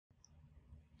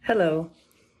Hello,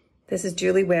 this is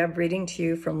Julie Webb reading to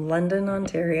you from London,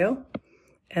 Ontario,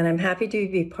 and I'm happy to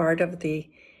be part of the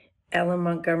Ellen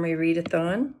Montgomery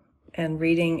Readathon and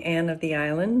reading Anne of the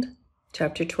Island,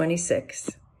 Chapter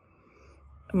 26.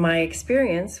 My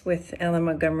experience with Ellen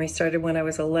Montgomery started when I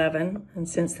was 11, and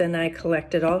since then I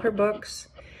collected all her books,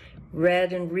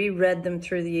 read and reread them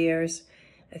through the years.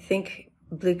 I think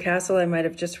Blue Castle I might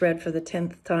have just read for the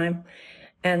 10th time,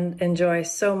 and enjoy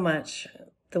so much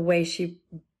the way she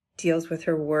deals with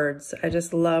her words. I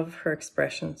just love her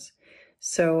expressions.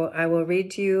 So I will read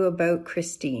to you about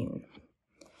Christine.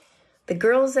 The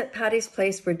girls at Patty's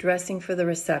Place were dressing for the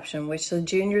reception, which the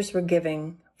juniors were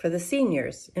giving for the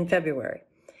seniors in February.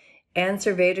 Anne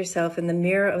surveyed herself in the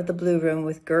mirror of the blue room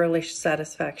with girlish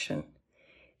satisfaction.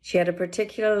 She had a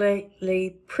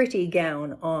particularly pretty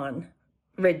gown on.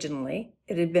 Originally,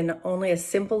 it had been only a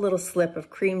simple little slip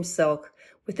of cream silk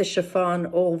with a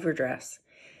chiffon overdress.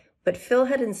 But Phil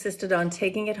had insisted on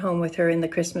taking it home with her in the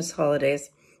Christmas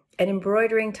holidays and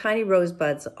embroidering tiny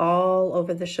rosebuds all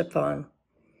over the chiffon.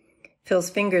 Phil's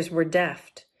fingers were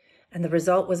deft, and the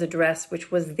result was a dress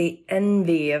which was the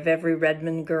envy of every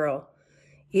Redmond girl.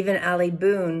 Even Allie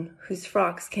Boone, whose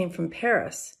frocks came from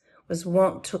Paris, was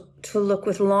wont to look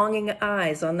with longing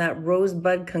eyes on that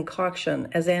rosebud concoction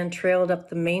as Anne trailed up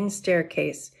the main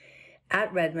staircase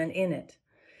at Redmond in it.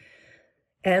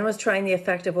 Anne was trying the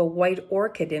effect of a white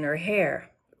orchid in her hair.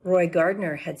 Roy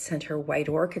Gardner had sent her white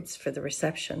orchids for the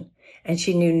reception, and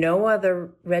she knew no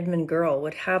other Redmond girl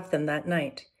would have them that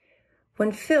night.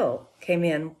 When Phil came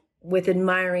in with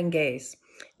admiring gaze,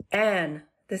 "Anne,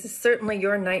 this is certainly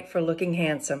your night for looking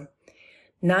handsome.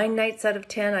 9 nights out of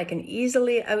 10, I can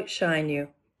easily outshine you.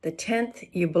 The 10th,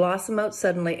 you blossom out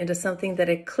suddenly into something that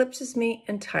eclipses me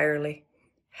entirely.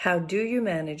 How do you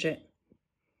manage it?"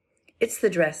 "It's the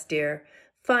dress, dear.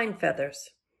 Fine feathers."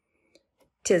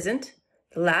 "'Tisn't.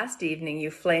 The last evening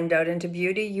you flamed out into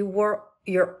beauty, you wore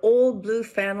your old blue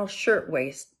flannel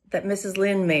shirtwaist that Mrs.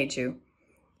 Lynde made you.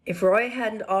 If Roy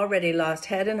hadn't already lost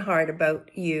head and heart about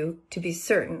you, to be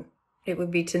certain, it would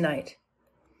be tonight."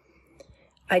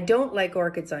 "I don't like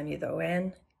orchids on you, though,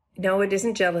 Anne. No, it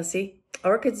isn't jealousy.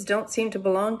 Orchids don't seem to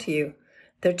belong to you.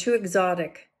 They're too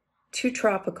exotic, too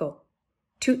tropical,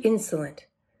 too insolent.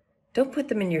 Don't put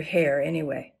them in your hair,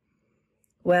 anyway."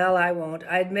 "Well, I won't.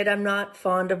 I admit I'm not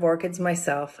fond of orchids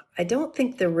myself. I don't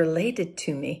think they're related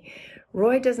to me.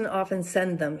 Roy doesn't often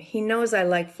send them. He knows I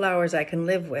like flowers I can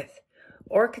live with.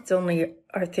 Orchids only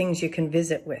are things you can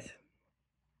visit with."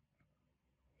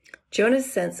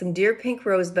 "Jonas sent some dear pink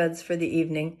rosebuds for the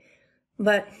evening,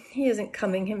 but he isn't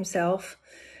coming himself.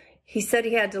 He said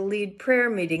he had to lead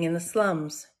prayer meeting in the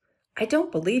slums. I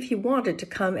don't believe he wanted to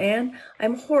come, Anne.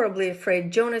 I'm horribly afraid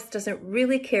Jonas doesn't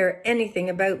really care anything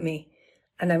about me.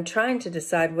 And I'm trying to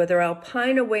decide whether I'll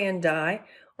pine away and die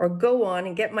or go on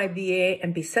and get my BA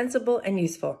and be sensible and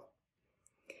useful."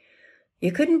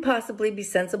 "You couldn't possibly be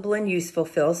sensible and useful,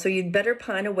 Phil, so you'd better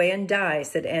pine away and die,"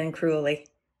 said Anne cruelly.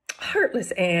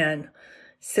 "Heartless Anne."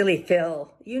 "Silly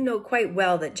Phil, you know quite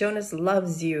well that Jonas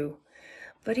loves you."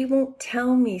 "But he won't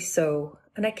tell me so,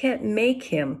 and I can't make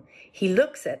him. He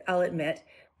looks it, I'll admit,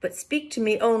 but speak to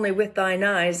me only with thine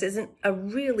eyes isn't a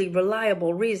really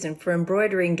reliable reason for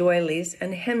embroidering doilies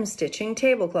and hem-stitching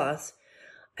tablecloths.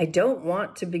 I don't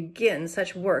want to begin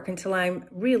such work until I'm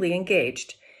really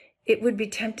engaged. It would be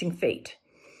tempting fate.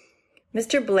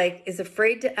 Mr. Blake is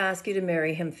afraid to ask you to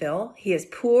marry him, Phil. He is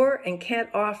poor and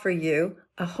can't offer you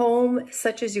a home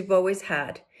such as you've always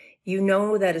had. You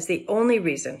know that is the only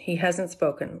reason he hasn't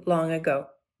spoken long ago."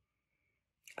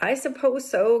 "I suppose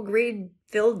so," agreed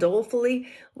Phil dolefully.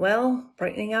 "Well,"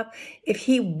 brightening up, "if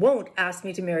he won't ask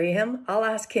me to marry him, I'll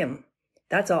ask him.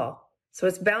 That's all. So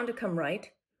it's bound to come right.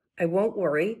 I won't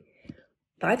worry.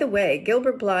 By the way,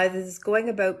 Gilbert Blythe is going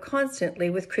about constantly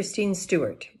with Christine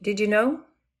Stewart. Did you know?"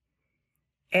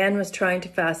 Anne was trying to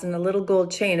fasten a little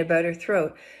gold chain about her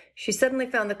throat. She suddenly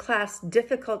found the clasp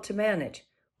difficult to manage.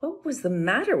 What was the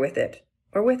matter with it,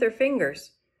 or with her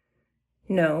fingers?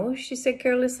 "No," she said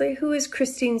carelessly. "Who is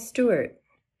Christine Stewart?"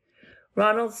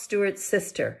 "Ronald Stewart's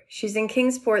sister. She's in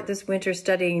Kingsport this winter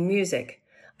studying music.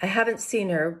 I haven't seen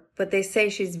her, but they say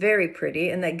she's very pretty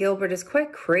and that Gilbert is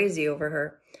quite crazy over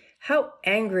her. How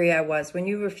angry I was when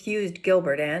you refused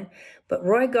Gilbert, Anne. But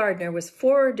Roy Gardner was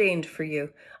foreordained for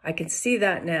you. I can see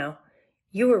that now.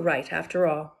 You were right, after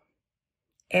all."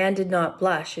 Anne did not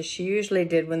blush, as she usually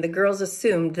did when the girls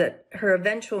assumed that her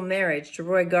eventual marriage to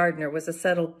Roy Gardner was a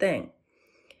settled thing.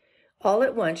 All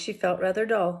at once she felt rather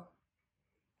dull.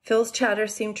 Phil's chatter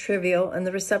seemed trivial and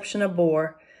the reception a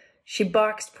bore. She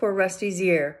boxed poor Rusty's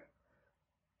ear.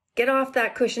 "Get off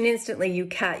that cushion instantly, you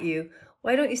cat, you.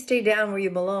 Why don't you stay down where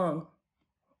you belong?"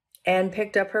 Anne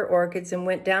picked up her orchids and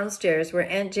went downstairs where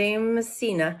Aunt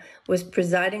Jamesina was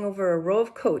presiding over a row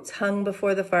of coats hung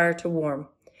before the fire to warm.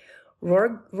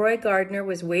 Roy Gardner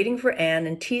was waiting for Anne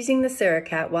and teasing the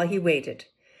Sarah-cat while he waited.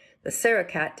 The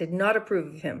Sarah-cat did not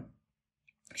approve of him.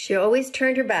 She always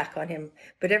turned her back on him,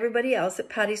 but everybody else at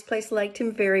Patty's Place liked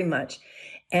him very much.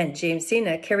 Aunt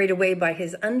Jamesina, carried away by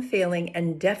his unfailing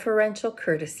and deferential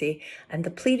courtesy and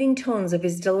the pleading tones of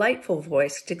his delightful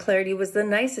voice, declared he was the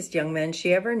nicest young man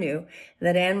she ever knew, and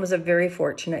that Anne was a very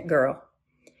fortunate girl.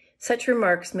 Such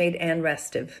remarks made Anne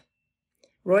restive.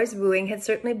 Roy's wooing had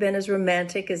certainly been as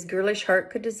romantic as girlish heart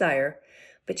could desire,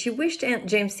 but she wished Aunt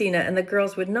Jamesina and the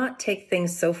girls would not take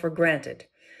things so for granted.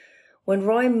 When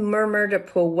Roy murmured a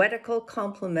poetical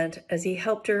compliment as he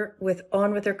helped her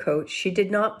on with her coat, she did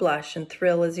not blush and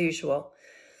thrill as usual,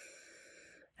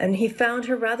 and he found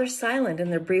her rather silent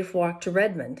in their brief walk to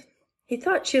Redmond. He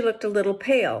thought she looked a little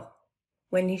pale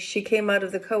when she came out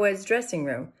of the co-ed's dressing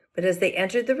room, but as they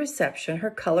entered the reception,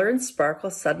 her color and sparkle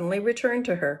suddenly returned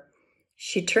to her.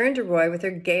 She turned to Roy with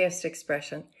her gayest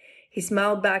expression. He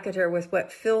smiled back at her with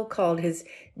what Phil called his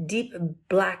deep,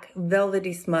 black,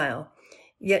 velvety smile.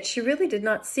 Yet she really did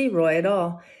not see Roy at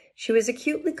all. She was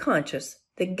acutely conscious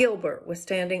that Gilbert was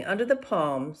standing under the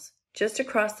palms just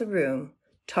across the room,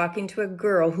 talking to a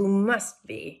girl who must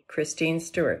be Christine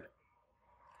Stewart.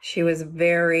 She was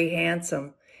very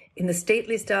handsome, in the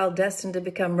stately style destined to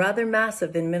become rather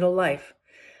massive in middle life.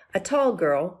 A tall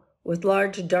girl with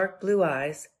large dark blue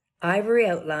eyes, ivory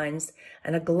outlines,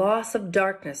 and a gloss of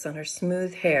darkness on her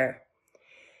smooth hair.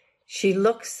 She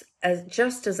looks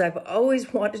just as I've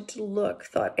always wanted to look,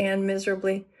 thought Anne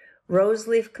miserably.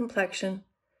 Rose-leaf complexion,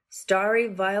 starry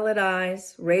violet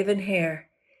eyes, raven hair.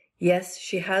 Yes,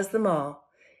 she has them all.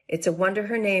 It's a wonder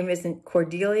her name isn't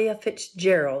Cordelia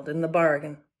Fitzgerald in the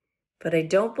bargain. But I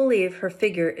don't believe her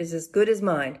figure is as good as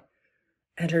mine,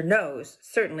 and her nose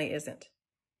certainly isn't.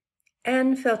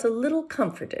 Anne felt a little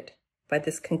comforted by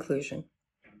this conclusion.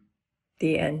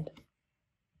 The end.